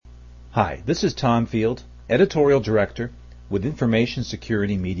Hi, this is Tom Field, Editorial Director with Information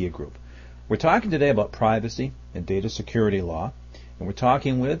Security Media Group. We're talking today about privacy and data security law, and we're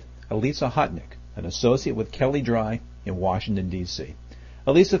talking with Elisa Hutnick, an associate with Kelly Dry in Washington, D.C.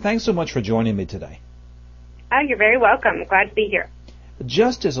 Elisa, thanks so much for joining me today. Oh, you're very welcome. Glad to be here.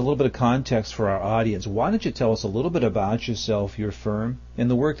 Just as a little bit of context for our audience, why don't you tell us a little bit about yourself, your firm, and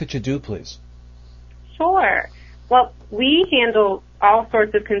the work that you do, please? Sure. Well, we handle all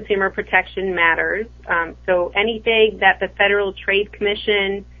sorts of consumer protection matters. So anything that the Federal Trade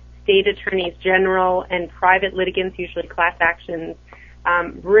Commission, state attorneys general, and private litigants, usually class actions,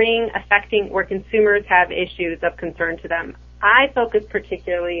 bring affecting where consumers have issues of concern to them. I focus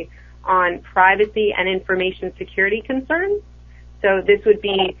particularly on privacy and information security concerns. So this would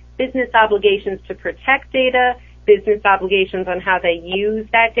be business obligations to protect data, business obligations on how they use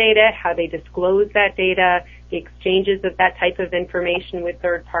that data, how they disclose that data, the exchanges of that type of information with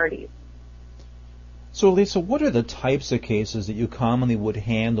third parties. So, Elisa, what are the types of cases that you commonly would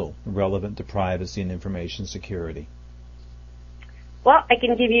handle relevant to privacy and information security? Well, I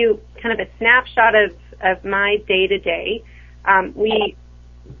can give you kind of a snapshot of my day-to-day. We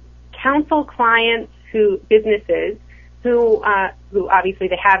counsel clients businesses who obviously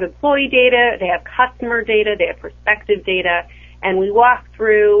they have employee data, they have customer data, they have prospective data, and we walk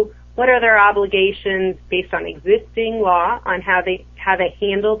through what are their obligations based on existing law on how they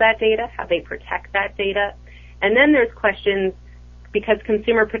handle that data, how they protect that data. And then there's questions, because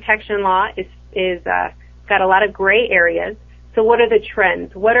consumer protection law is got a lot of gray areas. So what are the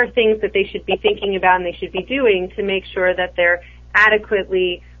trends? What are things that they should be thinking about and they should be doing to make sure that they're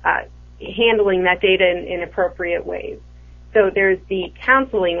adequately handling that data in appropriate ways? So there's the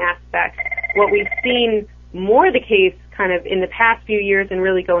counseling aspect. What we've seen more the case kind of in the past few years and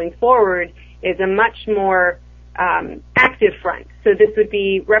really going forward is a much more active front. So this would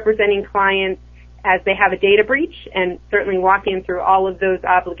be representing clients as they have a data breach and certainly walking through all of those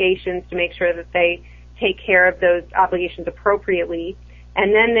obligations to make sure that they take care of those obligations appropriately.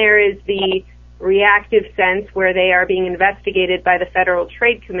 And then there is the reactive sense where they are being investigated by the Federal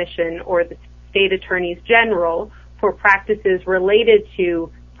Trade Commission or the state attorneys general for practices related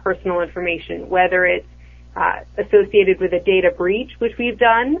to personal information, whether it's associated with a data breach, which we've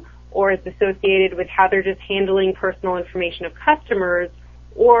done, or it's associated with how they're just handling personal information of customers,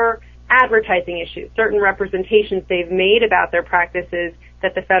 or advertising issues, certain representations they've made about their practices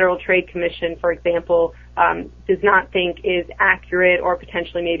that the Federal Trade Commission, for example, does not think is accurate or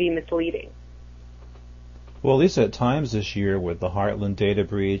potentially maybe misleading. Well, Lisa, at times this year with the Heartland data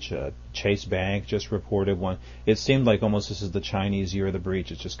breach, Chase Bank just reported one, it seemed like almost this is the Chinese year of the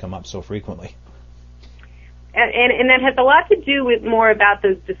breach. It's just come up so frequently. And that has a lot to do with more about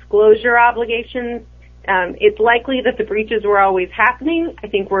those disclosure obligations. It's likely that the breaches were always happening. I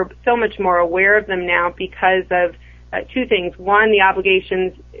think we're so much more aware of them now because of two things. One, the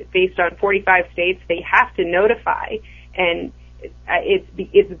obligations based on 45 states, they have to notify, and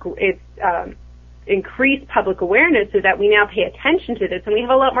it's increased public awareness so that we now pay attention to this, and we have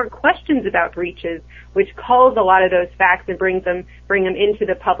a lot more questions about breaches, which calls a lot of those facts and bring them into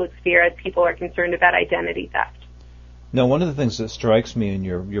the public sphere as people are concerned about identity theft. Now, one of the things that strikes me in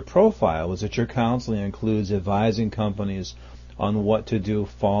your profile is that your counseling includes advising companies on what to do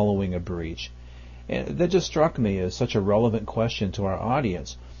following a breach. And that just struck me as such a relevant question to our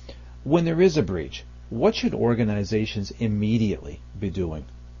audience. When there is a breach, what should organizations immediately be doing?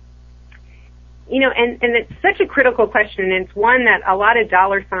 You know, and it's such a critical question, and it's one that a lot of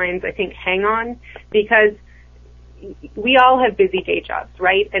dollar signs, I think, hang on, because we all have busy day jobs,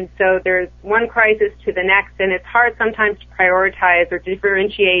 right? And so there's one crisis to the next, and it's hard sometimes to prioritize or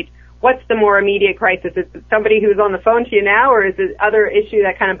differentiate what's the more immediate crisis. Is it somebody who's on the phone to you now, or is it other issue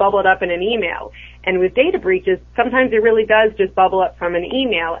that kind of bubbled up in an email? And with data breaches, sometimes it really does just bubble up from an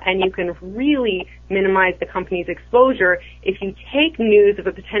email, and you can really minimize the company's exposure if you take news of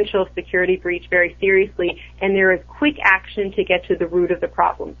a potential security breach very seriously, and there is quick action to get to the root of the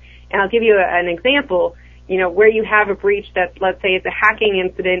problem. And I'll give you an example. You know, where you have a breach that, let's say, it's a hacking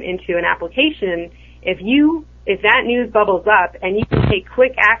incident into an application, if that news bubbles up and you can take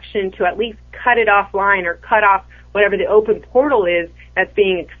quick action to at least cut it offline or cut off whatever the open portal is that's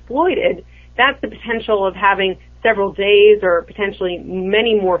being exploited, that's the potential of having several days or potentially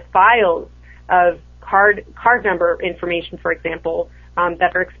many more files of card number information, for example,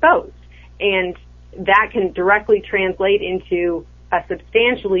 that are exposed. And that can directly translate into a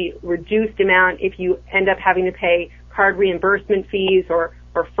substantially reduced amount if you end up having to pay card reimbursement fees or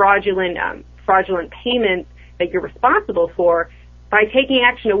fraudulent payments that you're responsible for. By taking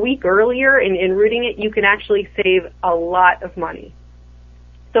action a week earlier in routing it, you can actually save a lot of money.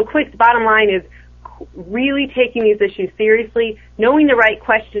 So quick, the bottom line is really taking these issues seriously, knowing the right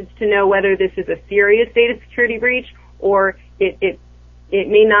questions to know whether this is a serious data security breach or it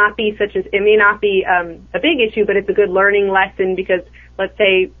may not be a big issue, but it's a good learning lesson because, let's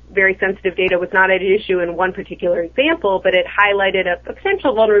say, very sensitive data was not at issue in one particular example, but it highlighted a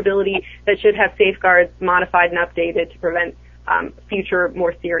potential vulnerability that should have safeguards modified and updated to prevent future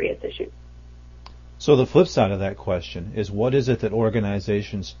more serious issues. So the flip side of that question is, what is it that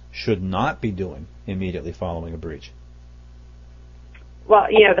organizations should not be doing immediately following a breach? Well,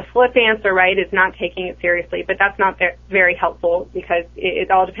 the flip answer, right, is not taking it seriously, but that's not very helpful because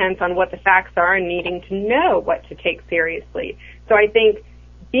it all depends on what the facts are and needing to know what to take seriously. So I think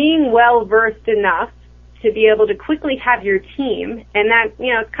being well-versed enough to be able to quickly have your team, and that,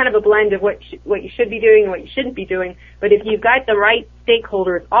 it's kind of a blend of what you should be doing and what you shouldn't be doing, but if you've got the right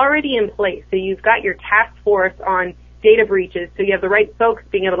stakeholders already in place, so you've got your task force on data breaches, so you have the right folks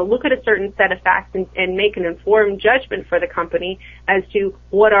being able to look at a certain set of facts and make an informed judgment for the company as to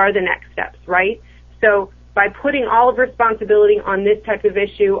what are the next steps, right? So by putting all of responsibility on this type of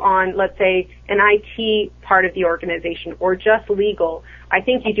issue on, let's say, an IT part of the organization or just legal, I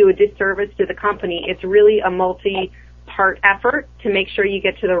think you do a disservice to the company. It's really a multi-part effort to make sure you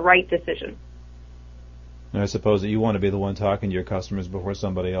get to the right decision. And I suppose that you want to be the one talking to your customers before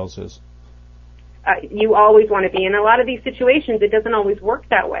somebody else is. You always want to be. In a lot of these situations, it doesn't always work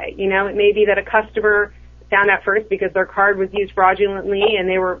that way. It may be that a customer found out first because their card was used fraudulently and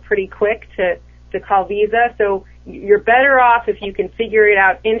they were pretty quick to call Visa. So you're better off if you can figure it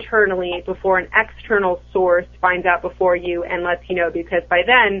out internally before an external source finds out before you and lets you know, because by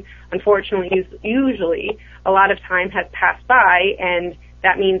then, unfortunately, usually a lot of time has passed by, and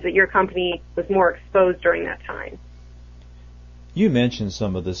that means that your company was more exposed during that time. You mentioned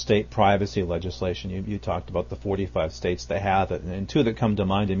some of the state privacy legislation. You talked about the 45 states that have it, and two that come to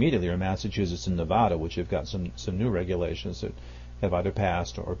mind immediately are Massachusetts and Nevada, which have got some new regulations that have either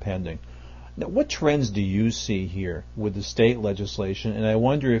passed or pending. Now, what trends do you see here with the state legislation, and I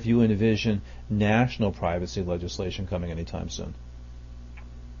wonder if you envision national privacy legislation coming anytime soon?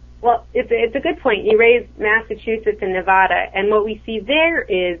 Well, it's a good point. You raised Massachusetts and Nevada, and what we see there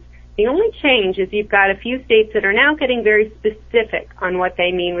is the only change is you've got a few states that are now getting very specific on what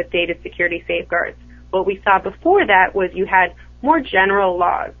they mean with data security safeguards. What we saw before that was you had more general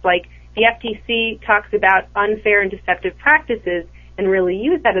laws, like the FTC talks about unfair and deceptive practices and really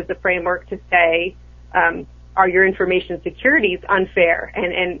use that as a framework to say, are your information securities unfair?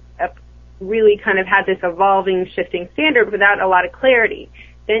 And really kind of had this evolving, shifting standard without a lot of clarity.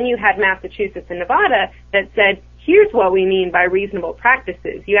 Then you had Massachusetts and Nevada that said, here's what we mean by reasonable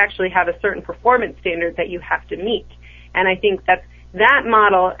practices. You actually have a certain performance standard that you have to meet. And I think that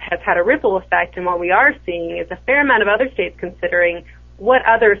model has had a ripple effect, and what we are seeing is a fair amount of other states considering what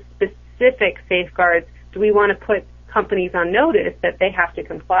other specific safeguards do we want to put companies on notice that they have to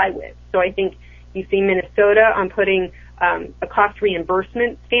comply with. So I think you see Minnesota on putting a cost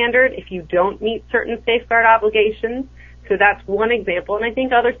reimbursement standard if you don't meet certain safeguard obligations. So that's one example, and I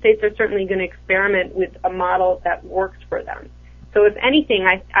think other states are certainly going to experiment with a model that works for them. So if anything,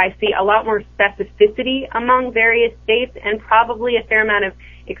 I see a lot more specificity among various states and probably a fair amount of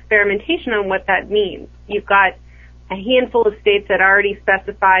experimentation on what that means. You've got a handful of states that already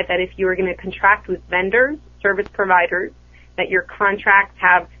specify that if you are going to contract with vendors, service providers, that your contracts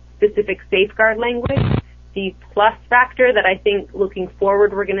have specific safeguard language. The plus factor that I think looking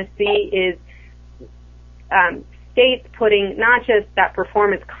forward we're going to see is states putting not just that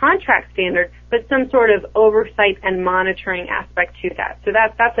performance contract standard, but some sort of oversight and monitoring aspect to that. So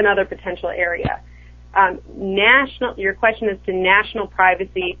that's another potential area. Your question is to national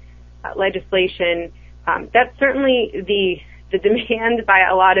privacy legislation. That's certainly the demand by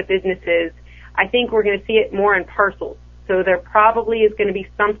a lot of businesses. I think we're going to see it more in parcels. So there probably is going to be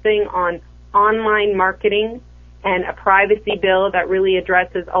something on online marketing and a privacy bill that really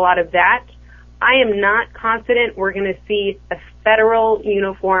addresses a lot of that. I am not confident we're going to see a federal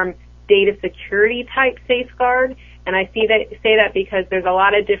uniform data security type safeguard, and I say that because there's a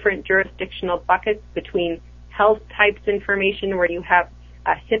lot of different jurisdictional buckets between health types information where you have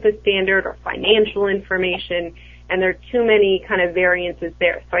a HIPAA standard or financial information, and there are too many kind of variances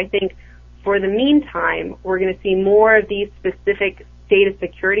there. So I think for the meantime, we're going to see more of these specific data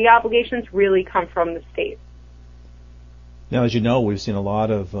security obligations really come from the states. Now, as you know, we've seen a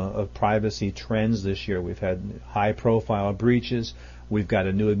lot of privacy trends this year. We've had high-profile breaches. We've got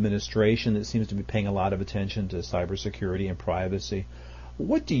a new administration that seems to be paying a lot of attention to cybersecurity and privacy.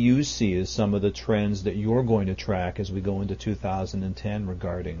 What do you see as some of the trends that you're going to track as we go into 2010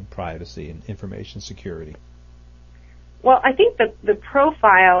 regarding privacy and information security? Well, I think the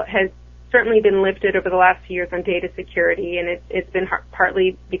profile has certainly been lifted over the last few years on data security, and it's been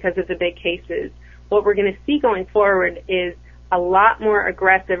partly because of the big cases. What we're going to see going forward is a lot more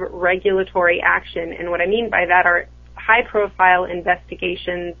aggressive regulatory action, and what I mean by that are high-profile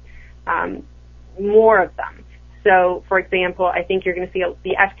investigations, more of them. So, for example, I think you're going to see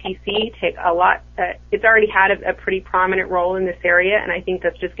the FTC take a lot. It's already had a pretty prominent role in this area, and I think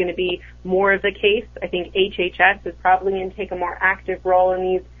that's just going to be more of the case. I think HHS is probably going to take a more active role in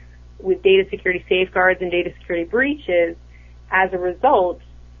these with data security safeguards and data security breaches. As a result,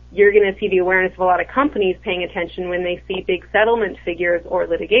 you're going to see the awareness of a lot of companies paying attention when they see big settlement figures or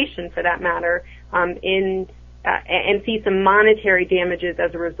litigation, for that matter, and see some monetary damages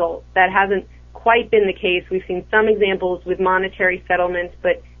as a result. That hasn't quite been the case. We've seen some examples with monetary settlements,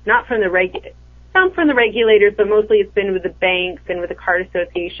 but not from some from the regulators, but mostly it's been with the banks and with the card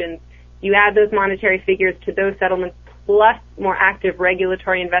associations. You add those monetary figures to those settlements plus more active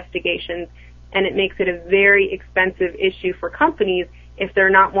regulatory investigations, and it makes it a very expensive issue for companies if they're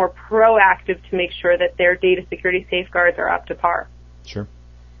not more proactive to make sure that their data security safeguards are up to par. Sure.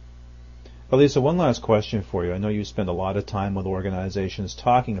 Elisa, one last question for you. I know you spend a lot of time with organizations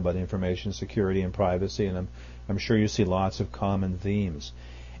talking about information security and privacy, and I'm sure you see lots of common themes.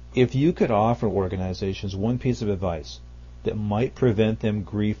 If you could offer organizations one piece of advice that might prevent them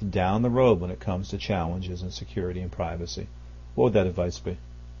grief down the road when it comes to challenges in security and privacy, what would that advice be?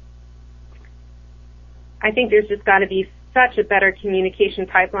 I think there's just got to be such a better communication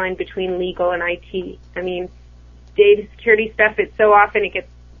pipeline between legal and IT. I mean, data security stuff, it's so often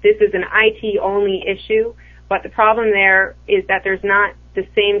this is an IT-only issue, but the problem there is that there's not the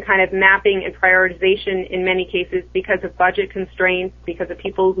same kind of mapping and prioritization in many cases because of budget constraints, because of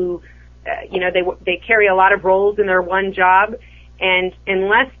people who, they carry a lot of roles in their one job, and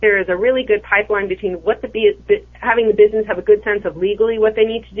unless there is a really good pipeline between having the business have a good sense of legally what they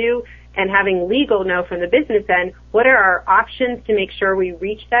need to do and having legal know from the business end what are our options to make sure we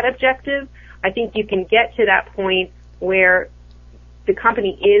reach that objective, I think you can get to that point where the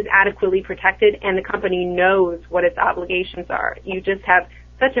company is adequately protected and the company knows what its obligations are. You just have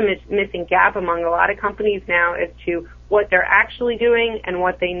such a missing gap among a lot of companies now as to what they're actually doing and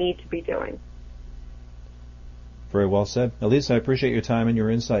what they need to be doing. Very well said. Elisa, I appreciate your time and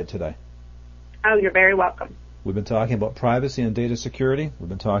your insight today. Oh, you're very welcome. We've been talking about privacy and data security. We've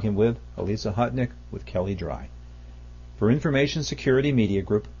been talking with Elisa Hutnick with Kelley Drye. For Information Security Media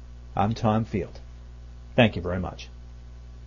Group, I'm Tom Field. Thank you very much.